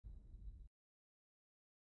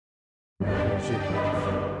shit.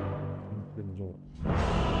 Mungkin juga.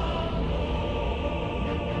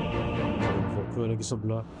 Fokus lagi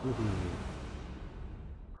sebelah.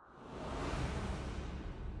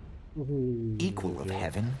 Equal of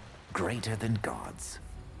heaven, greater than gods.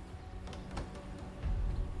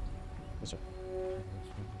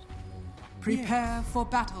 Prepare for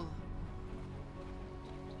battle.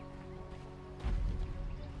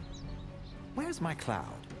 Where's my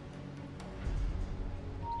cloud?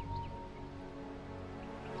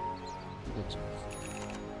 Let's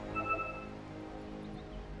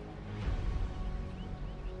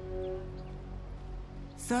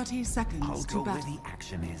 30 seconds I'll to go where battle. the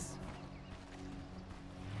action is.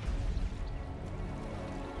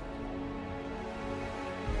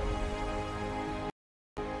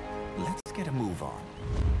 Let's get a move on.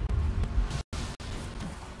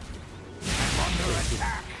 Under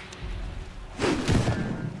attack!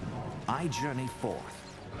 I journey forth.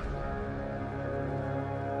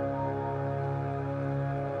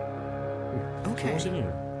 Okay.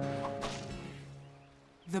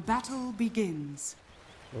 The battle begins.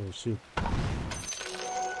 Oh shit.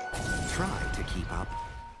 Try to keep up.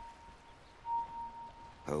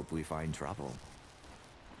 Hope we find trouble.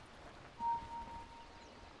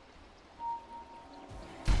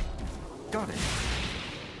 Got it.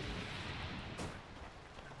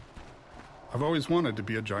 I've always wanted to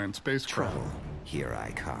be a giant space crab. Trouble. Here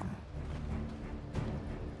I come.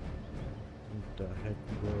 What the heck,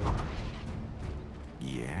 bro?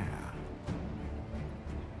 Yeah.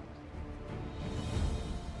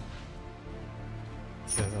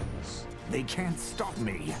 They can't stop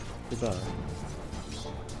me. Kita.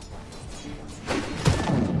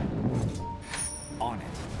 On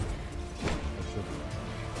it.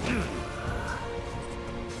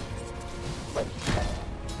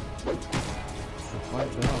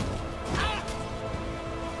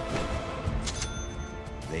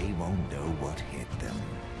 They won't know what hit them.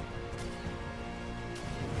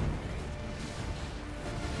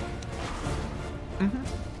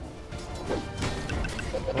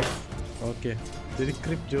 Okay. Jadi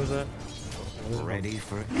creep Josa. Ready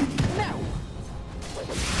for now.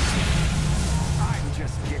 I'm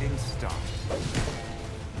just getting started.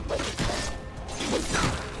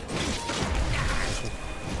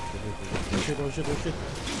 Oh shit, oh shit, oh shit.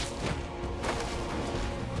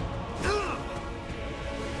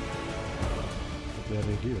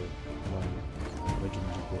 Dari dia. Lagi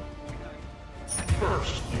juga.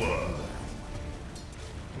 First blood.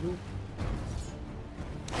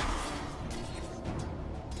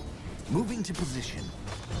 Moving to position.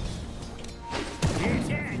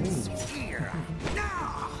 It ends here.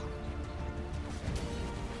 Now.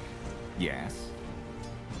 Yes.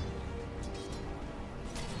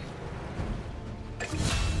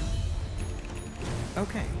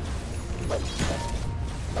 Okay.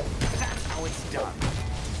 That's how it's done.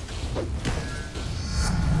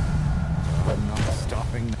 I'm not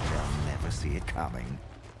stopping. They'll never see it coming.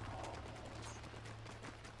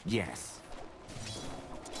 Yes.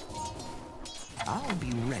 I'll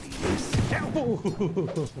be ready to step.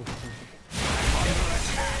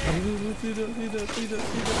 Tidak.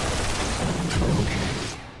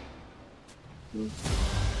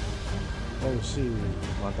 Oh shit,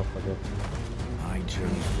 mantap pada. I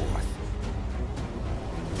journey forth.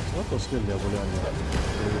 Apa skill dia boleh ambil?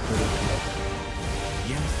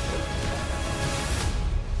 Yes.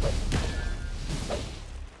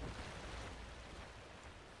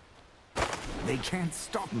 They can't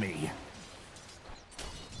stop me.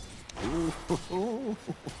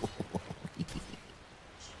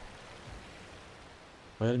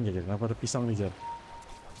 Bayangin aja, kenapa ada pisang nih, Jar?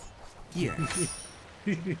 Yeah.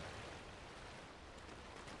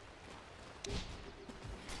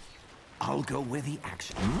 I'll go with the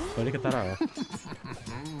action. Balik ke Tara ya?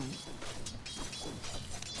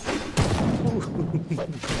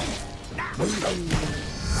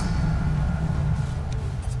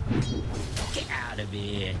 Get out of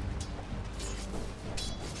here.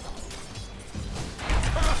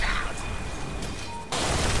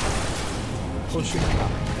 Oh shit.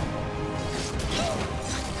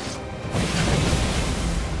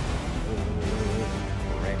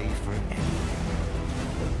 Ready for anything.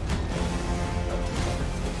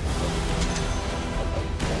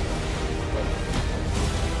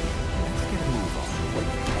 Let's get a move on.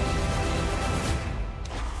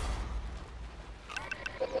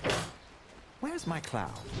 Where's my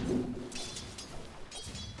cloud?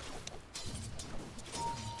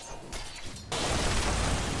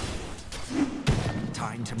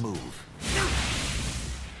 Time to move.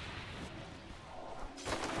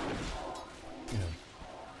 Yeah.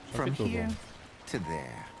 From Sakit tuh, here Bang. to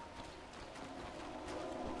there.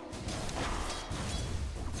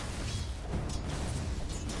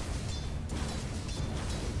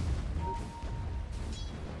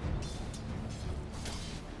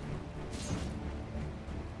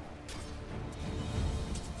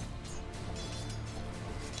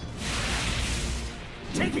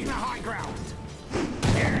 Taking the high ground.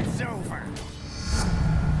 It's over.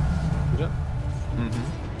 Tidak.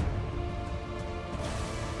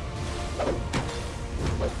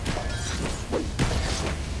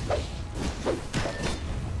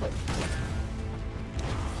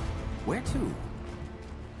 Where to?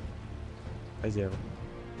 Ajar.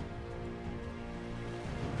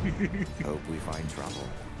 Hope we find trouble.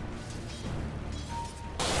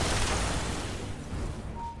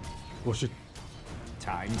 Oh shit.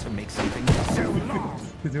 Time to make something so long.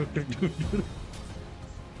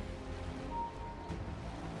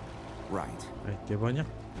 Right. Dia banyak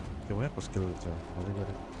kok skill coba.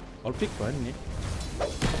 All pick kan nih.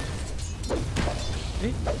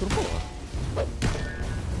 Turbo.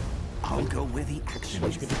 I'll go where the action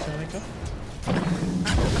is. Kita sana kah?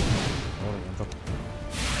 Oh, mantap.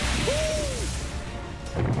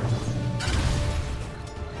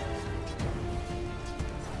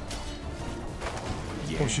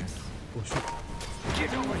 Oh shit. Oh shit.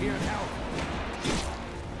 Get over here and help.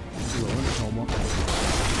 Lawan sama.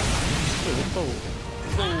 Tahu.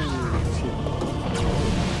 Shit.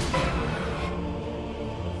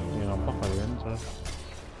 Ini nampak kalian salah.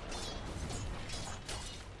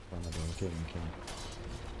 Mana mungkin.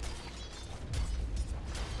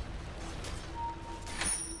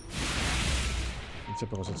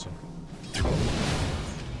 Siapa kau selesai?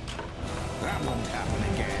 That won't happen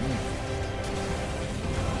again.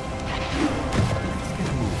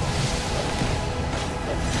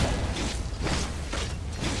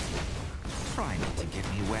 Try not to get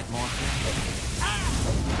me wet, Morphin.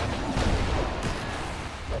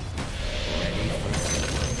 Ready for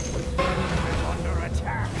I'm under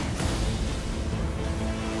attack.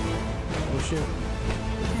 Oh shit.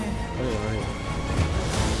 Right.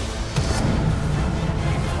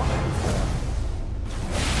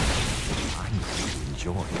 I'm going to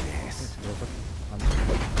enjoy this.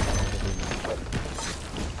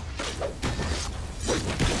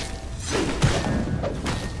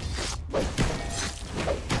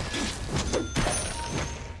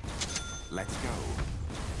 Let's go.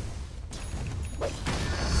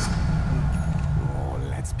 Oh,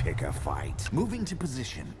 let's pick a fight. Moving to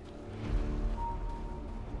position.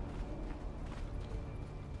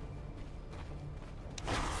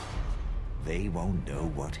 They won't know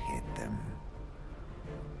what hit them.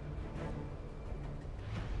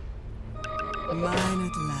 Mine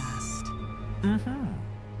at last.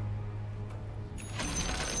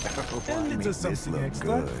 And it's just something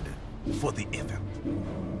extra good. for the event.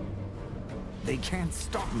 They can't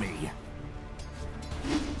stop me.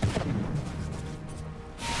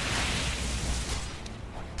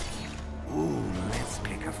 Ooh, let's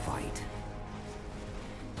pick a fight.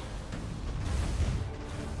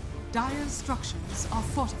 Dire's structures are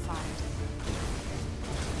fortified.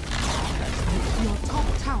 Your top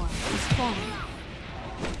tower is falling.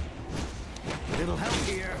 Little help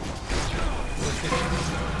here.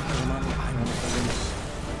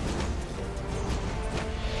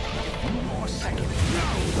 One more second.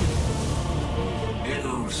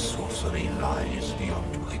 No sorcery lies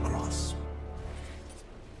beyond my grasp.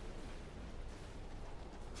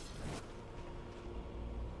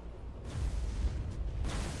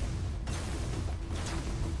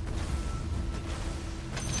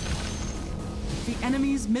 The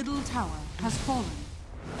enemy's middle tower has fallen.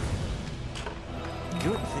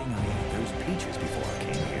 Good thing I ate those peaches before I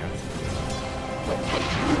came here.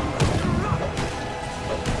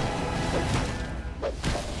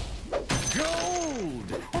 Gold!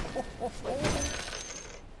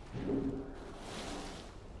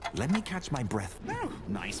 Let me catch my breath. Oh,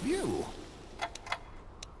 nice view.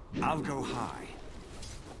 I'll go high.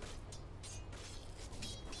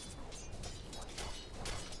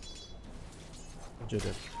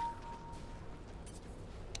 Jadi.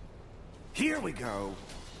 Here we go.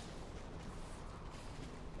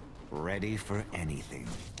 Ready for anything.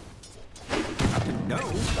 No.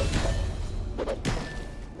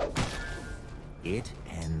 It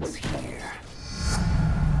ends here.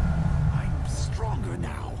 I'm stronger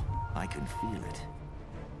now. I can feel it.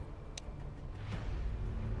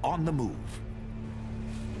 On the move.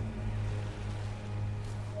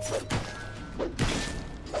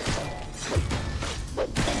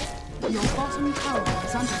 Your bottom tower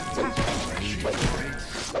is under attack.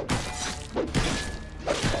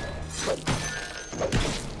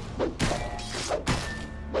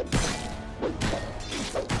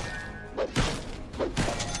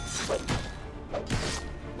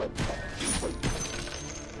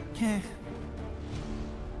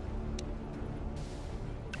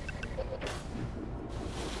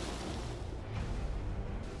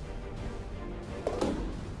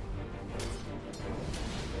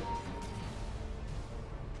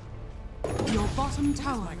 bottom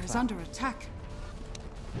tower is under attack.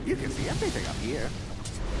 You can see everything up here.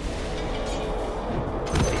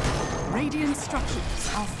 Radiant structures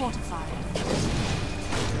are fortified.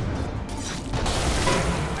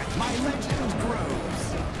 My legend grows.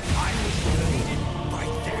 I was created by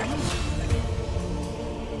them.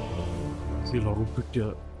 Gila rubik dia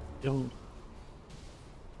yang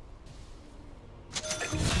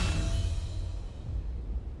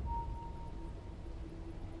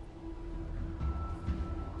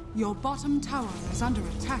Your bottom tower is under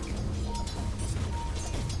attack.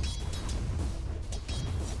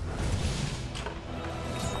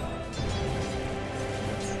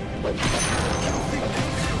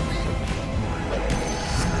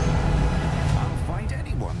 I'll fight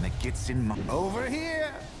anyone that gets in my... Over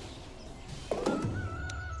here!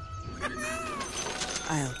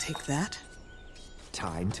 I'll take that.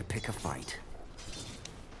 Time to pick a fight.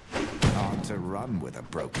 Hard to run with a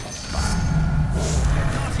broken spine.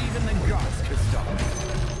 Not even the gods could stop me.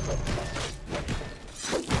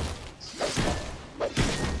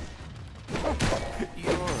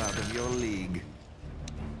 You're out of your league.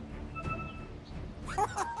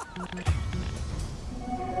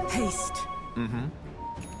 Haste. Mm-hmm.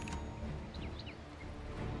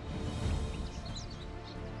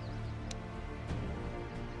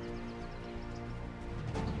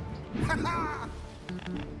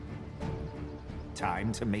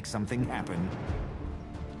 Time to make something happen.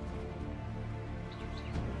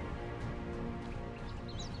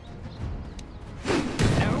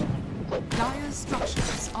 No? Dire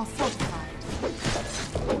structures are fortified.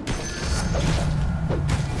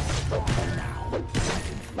 Now, I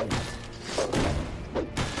can feel it.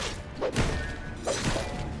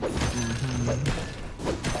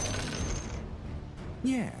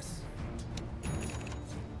 Yes.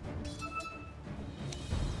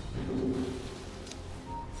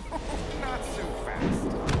 Not so fast.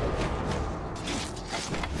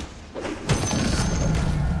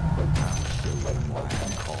 I'll show them why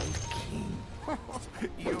I'm called king.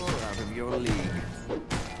 You're out of your league.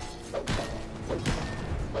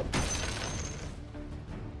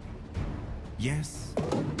 Yes.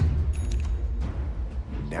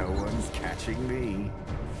 No one's catching me.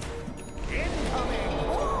 Incoming!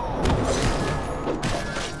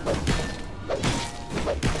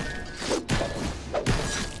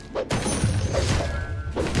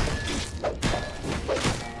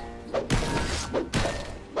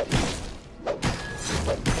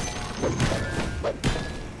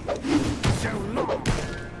 So long!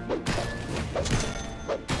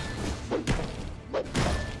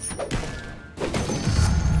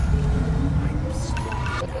 I'm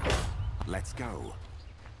strong now. Let's go.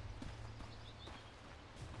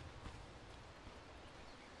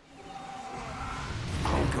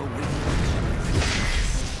 I'll go with you.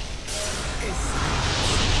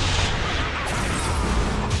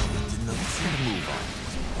 Did not Let's move on.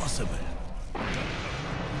 possible.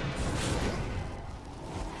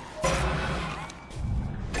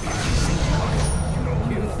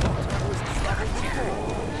 You thought I was trouble before.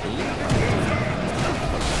 Leave it.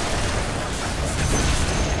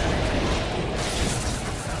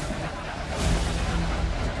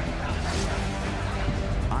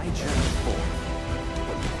 I journey forth.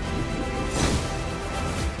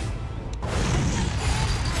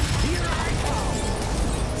 Here I come!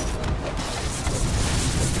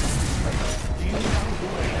 Do you know who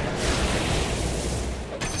I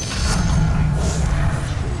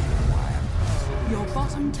am? Your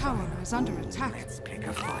bottom tower is under attack. Let's pick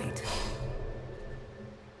a fight.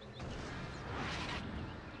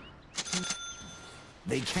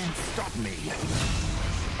 They can't stop me.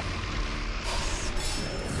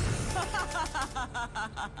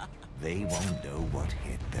 They won't know what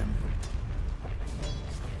hit them.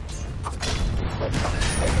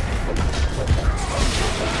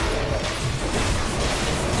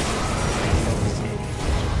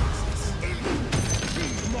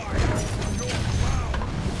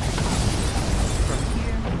 From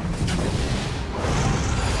here,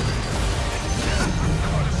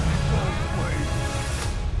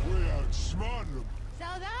 So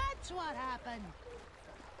that's what happened.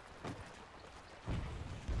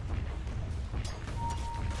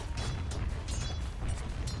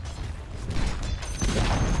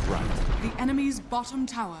 right. The enemy's bottom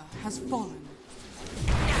tower has fallen.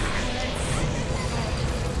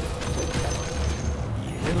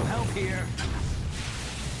 Little help here.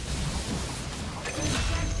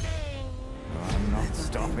 I'm not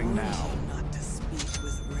stopping now. Not to speak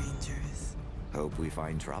with rangers. Hope we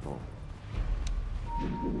find trouble.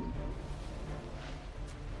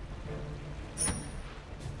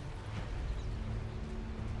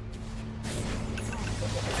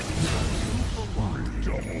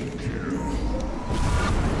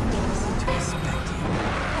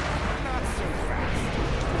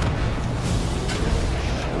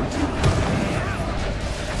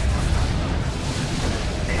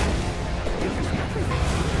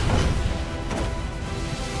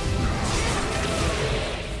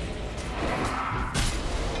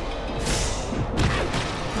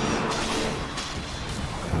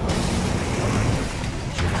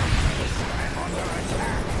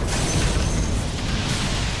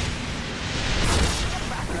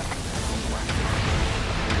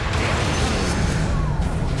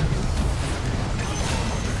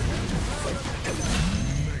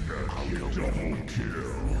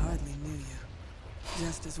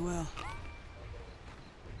 as well.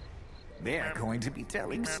 They're going to be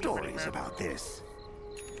telling stories about this.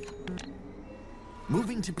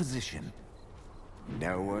 Moving to position.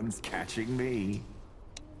 No one's catching me.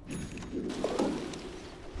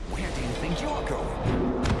 Where do you think you're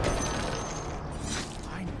going?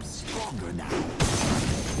 I'm stronger now.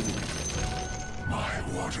 My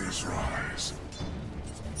waters rise.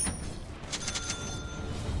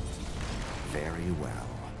 Very well.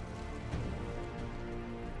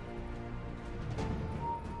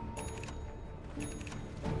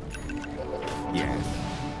 Yes.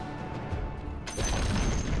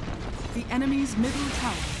 The enemy's middle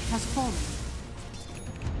tower has fallen.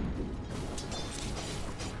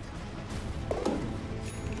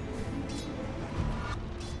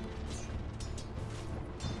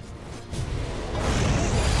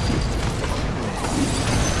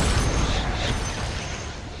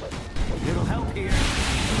 Little help here.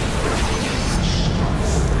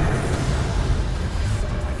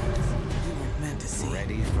 You weren't meant to see.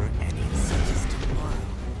 Ready for anything. Just tomorrow.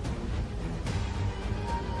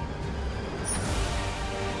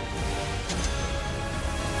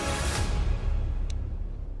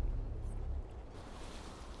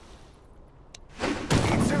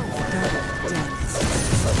 It's over. Done.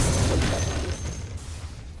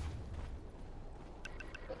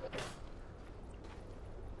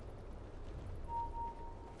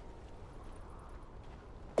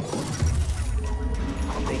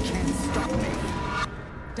 They can't stop me.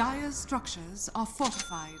 Dire's structures are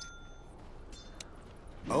fortified.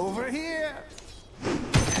 Over here.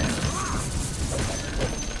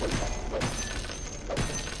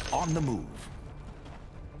 On the move.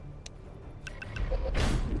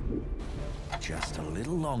 Just a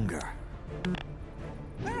little longer.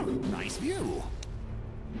 Oh, nice view.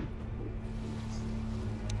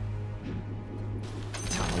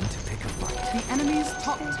 Time to pick a fight. The enemy's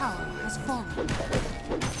top tower has fallen.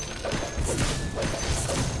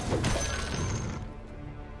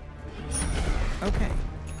 Okay.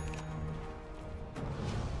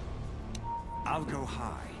 I'll go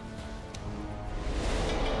high.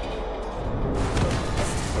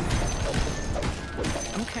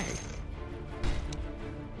 Okay.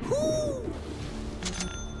 Whoo!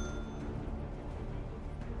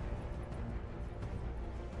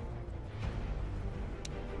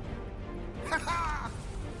 Ha-ha!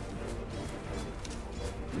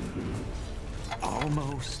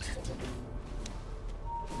 Almost.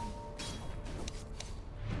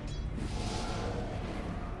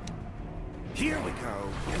 Here we go.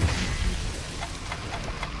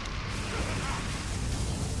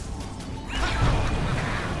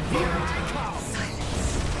 Here I come.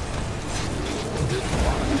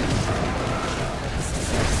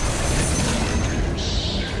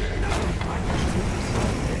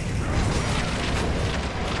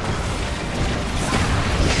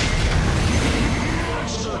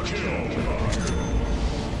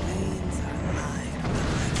 Lanes are mine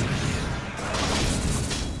behind you.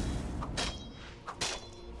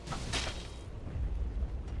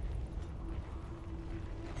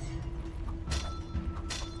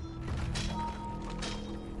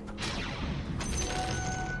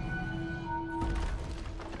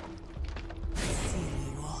 Seal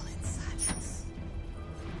you all in silence.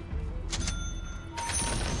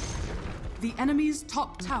 The enemy's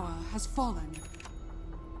top tower has fallen.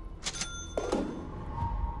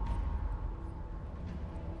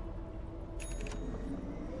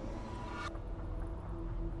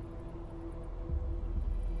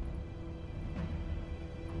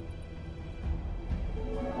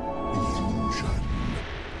 Illusion.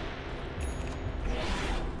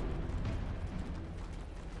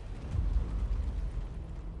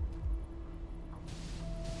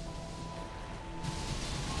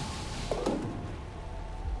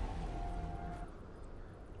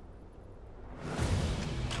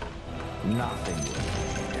 Nothing will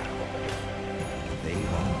hold me down. They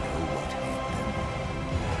won't know what hit them.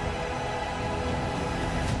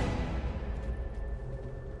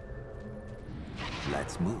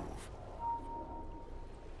 Let's move.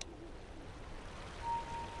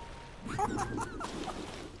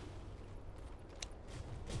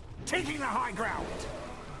 Taking the high ground.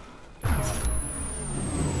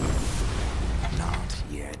 Not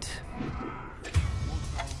yet.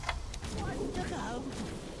 What's to go?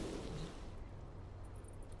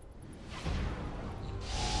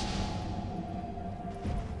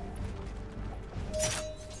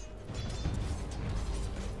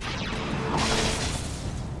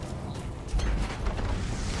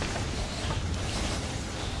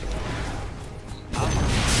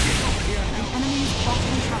 The enemy's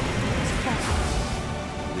bottom tower has fallen.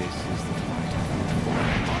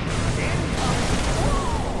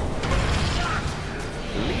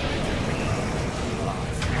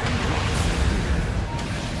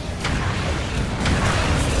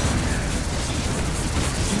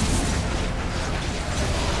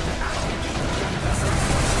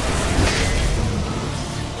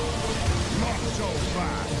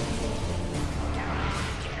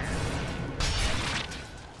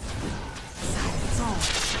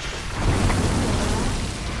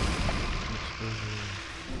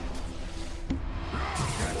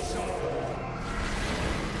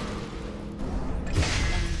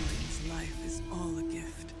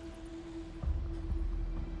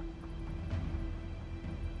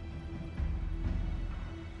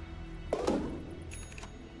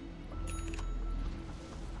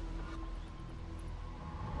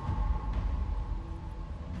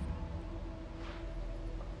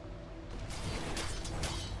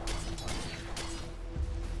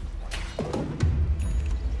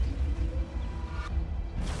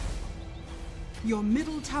 Your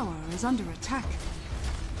middle tower is under attack.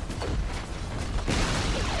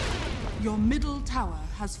 Your middle tower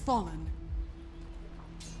has fallen.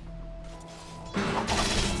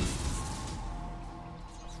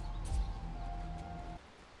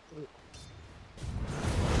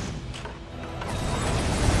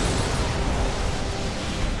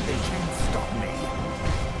 They can't stop me.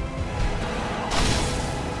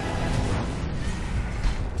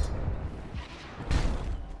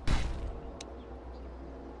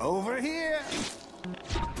 Over here!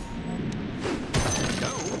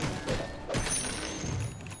 Go!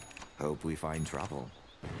 Hope we find trouble.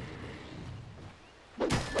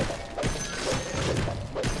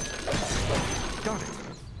 Got it.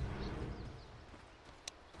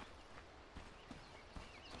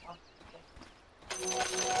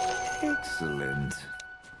 Excellent.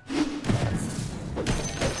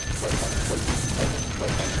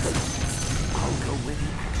 I'll go where the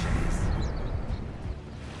action is.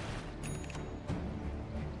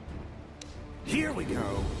 Here we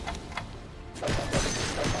go.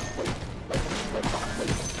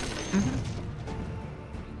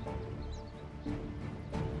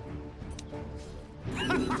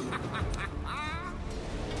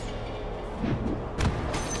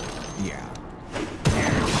 Yeah.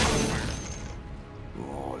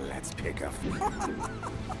 Oh, let's pick a.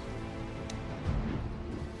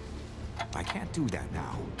 I can't do that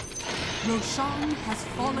now. Roshan has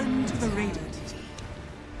fallen to the Radiant.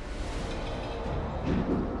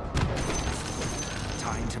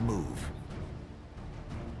 Time to move.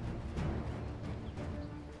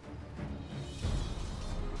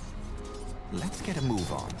 Let's get a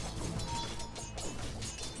move on.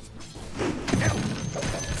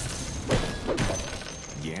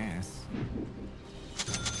 Yes.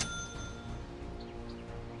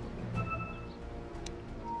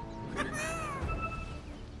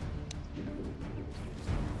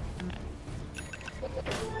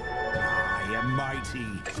 I am mighty.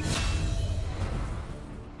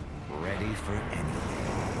 Ready for anything.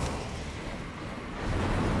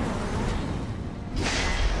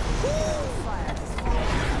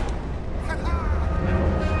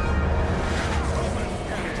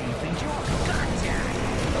 Do you think you're goddamn?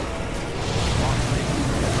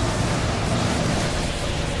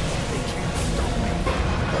 They can't stop me.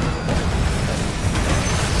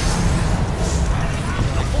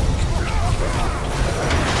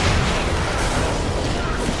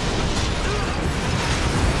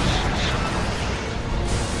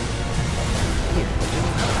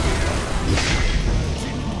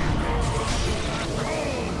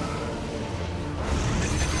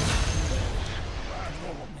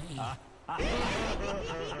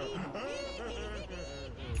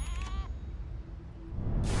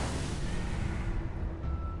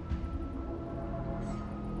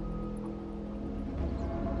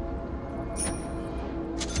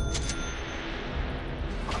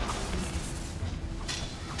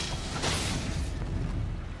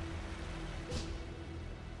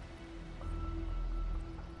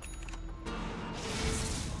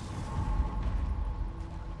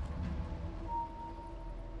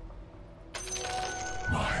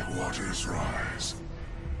 My waters rise.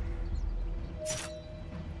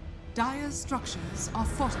 Dire's structures are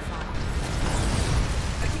fortified.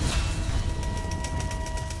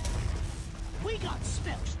 We got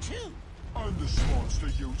spells too. I'm the smarts to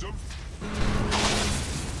use them.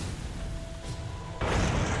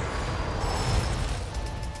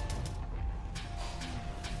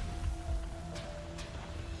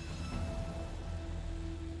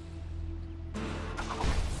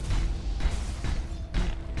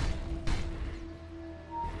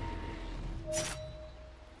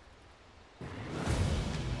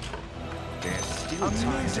 There's still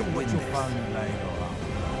time to win this.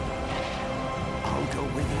 I'll go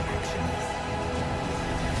where the action is.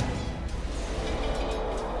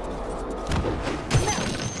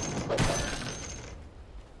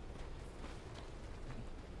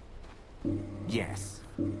 Yes.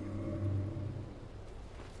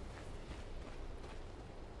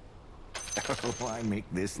 Oh, I make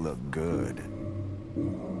this look good.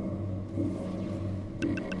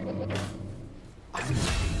 I'm ready.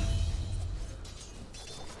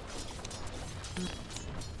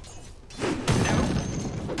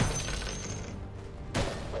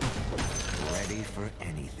 Ready for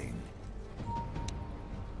anything.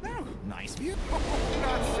 Oh, nice view.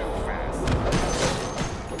 Not so fast.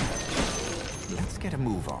 Let's get a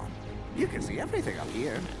move on. You can see everything up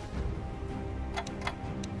here.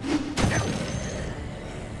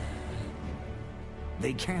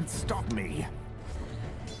 They can't stop me.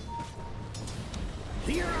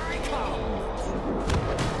 Here I come!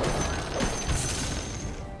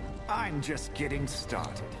 I'm just getting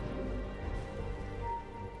started.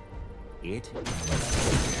 It?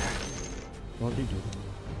 Don't you do?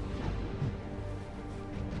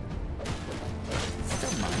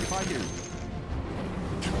 Don't mind if I do.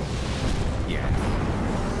 Yes.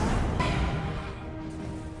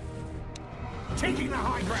 Taking the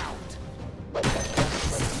high ground.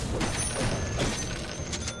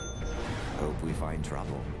 Hope we find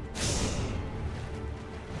trouble.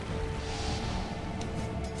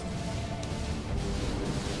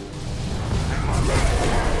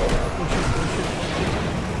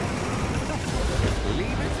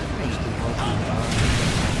 Leave it to me.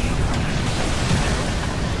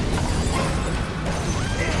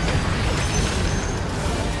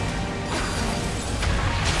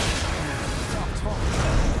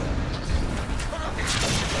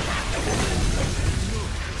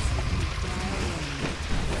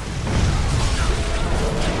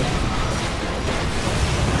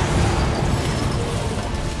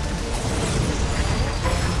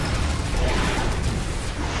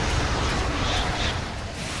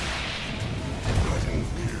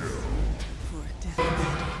 For a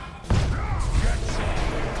deathbed.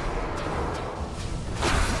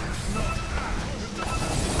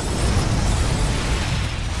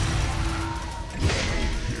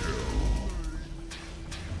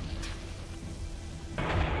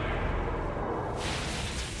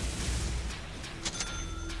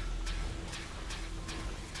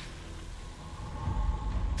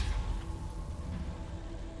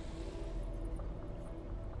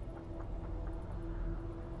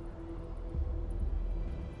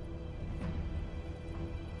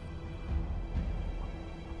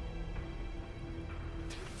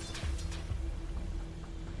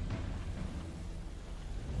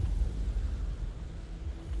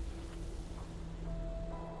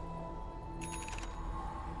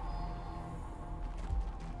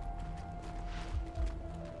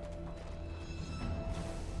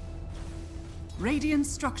 Radiant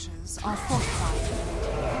structures are fortified.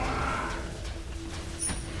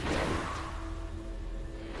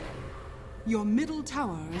 Your middle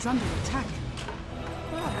tower is under attack.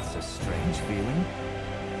 That's a strange feeling.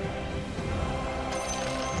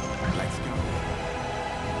 Let's go.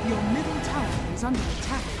 Your middle tower is under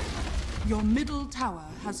attack. Your middle tower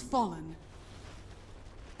has fallen.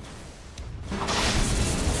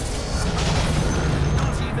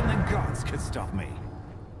 Not even the gods could stop me.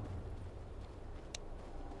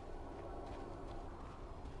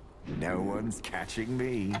 No one's catching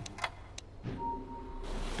me.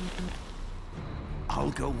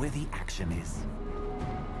 I'll go where the action is.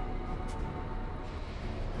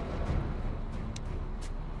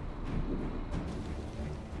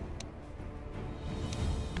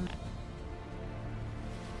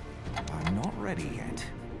 I'm not ready yet.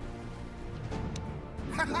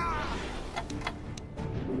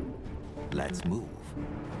 Let's move.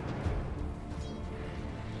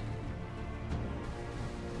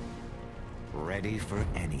 Ready for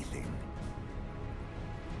anything.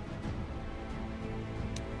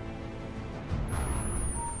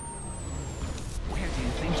 Where do you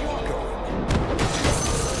think you're going?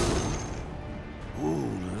 Ooh,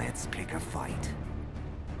 let's pick a fight.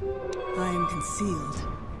 I am concealed.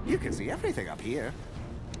 You can see everything up here.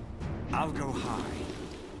 I'll go high.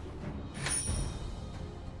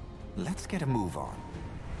 Let's get a move on.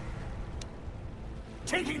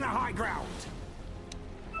 Taking the high ground!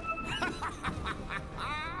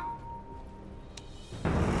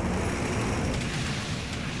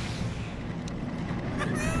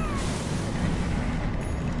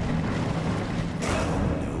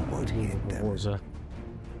 What was that?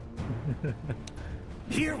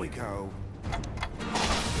 Here we go. They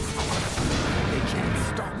can't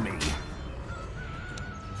stop me.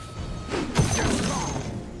 Just go.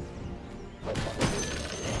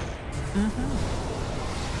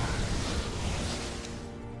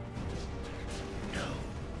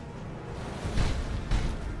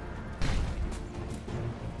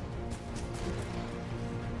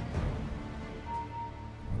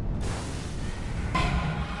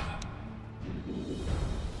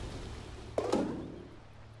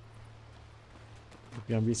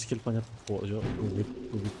 Yang ambil skill banyak tepuk je.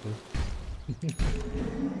 Begitu.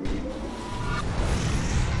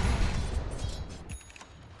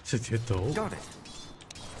 Sedia tahu. Got it.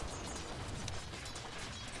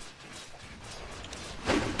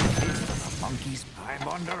 Monkeys, I'm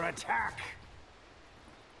under attack.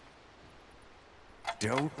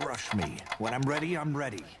 Don't rush me. When I'm ready, I'm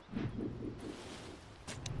ready.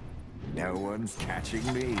 No one's catching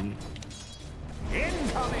me.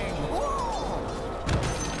 Incoming! Whoa!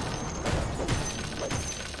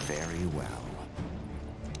 Very well.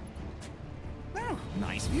 Oh,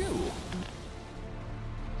 nice view.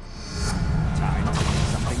 Time to make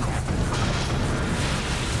something happen.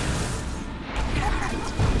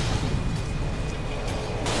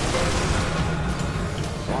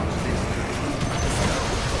 Watch this.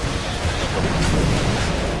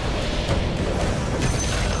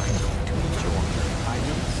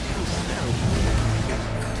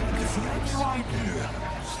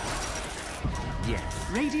 Yes.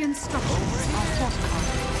 Radiant structures are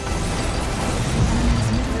fortified.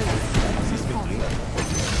 Enemy's middle barracks has fallen.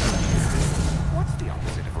 What's the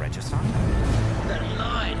opposite of regicide? The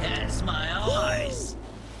light has my eyes.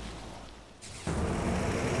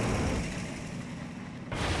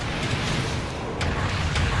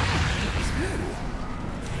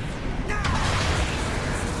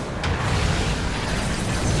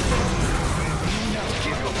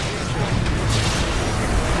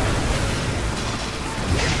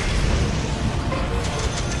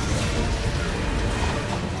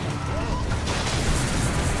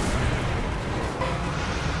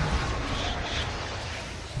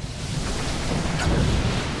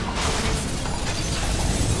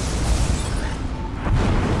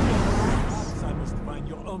 I must find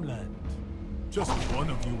your homeland. Just one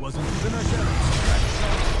of you wasn't even a sheriff.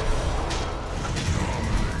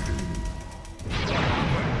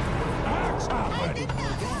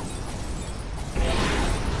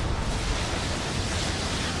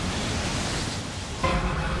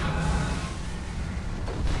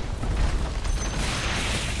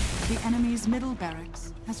 The enemy's middle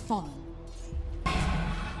barracks has fallen.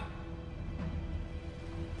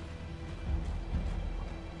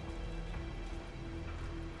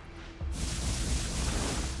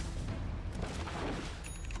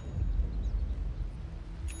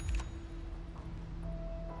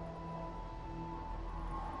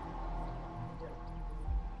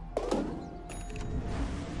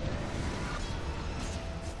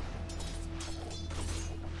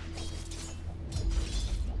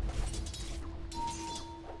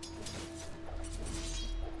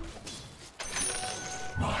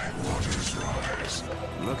 My waters rise.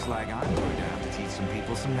 Looks like I'm going to have to teach some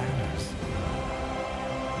people some manners.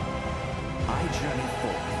 I journey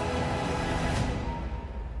forth.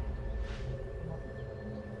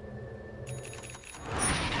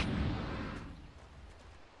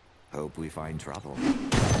 Hope we find trouble.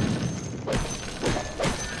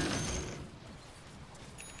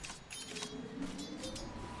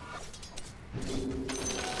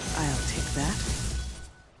 I'll take that.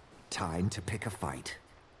 Time to pick a fight.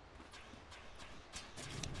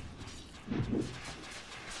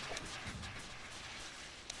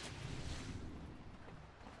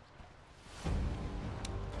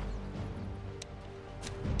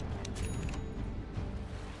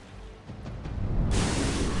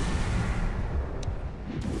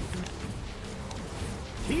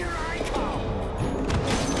 Here I come!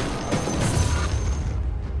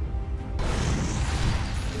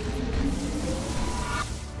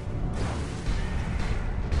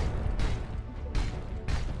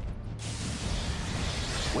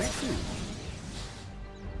 Where to?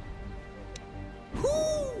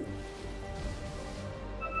 Whoo!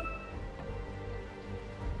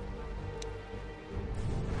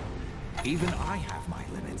 Even I have my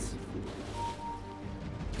limits.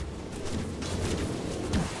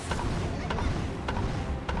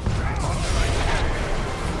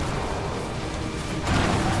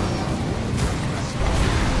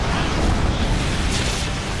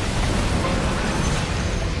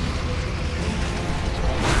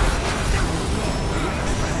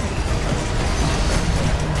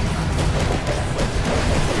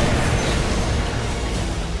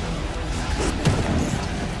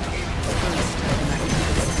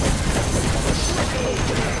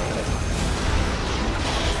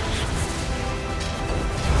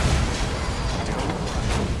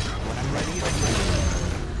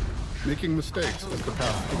 Making mistakes is the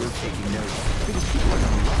path to wisdom. Taking notes.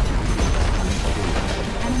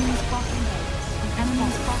 Enemy's bottom barracks. The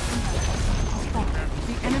enemy's bottom barracks has fallen.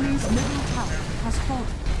 The enemy's middle tower has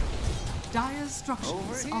fallen. Dire's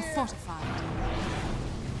structures are fortified.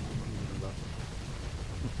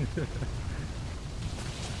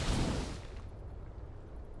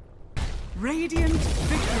 Radiant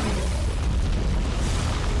victory.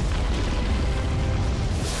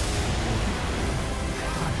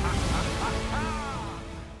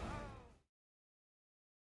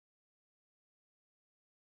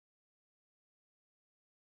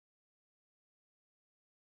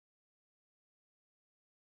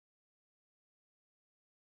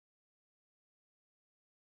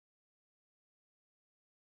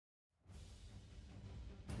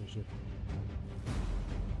 Oh, shit.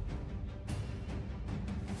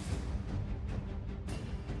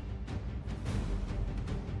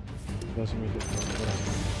 Doesn't make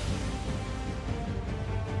it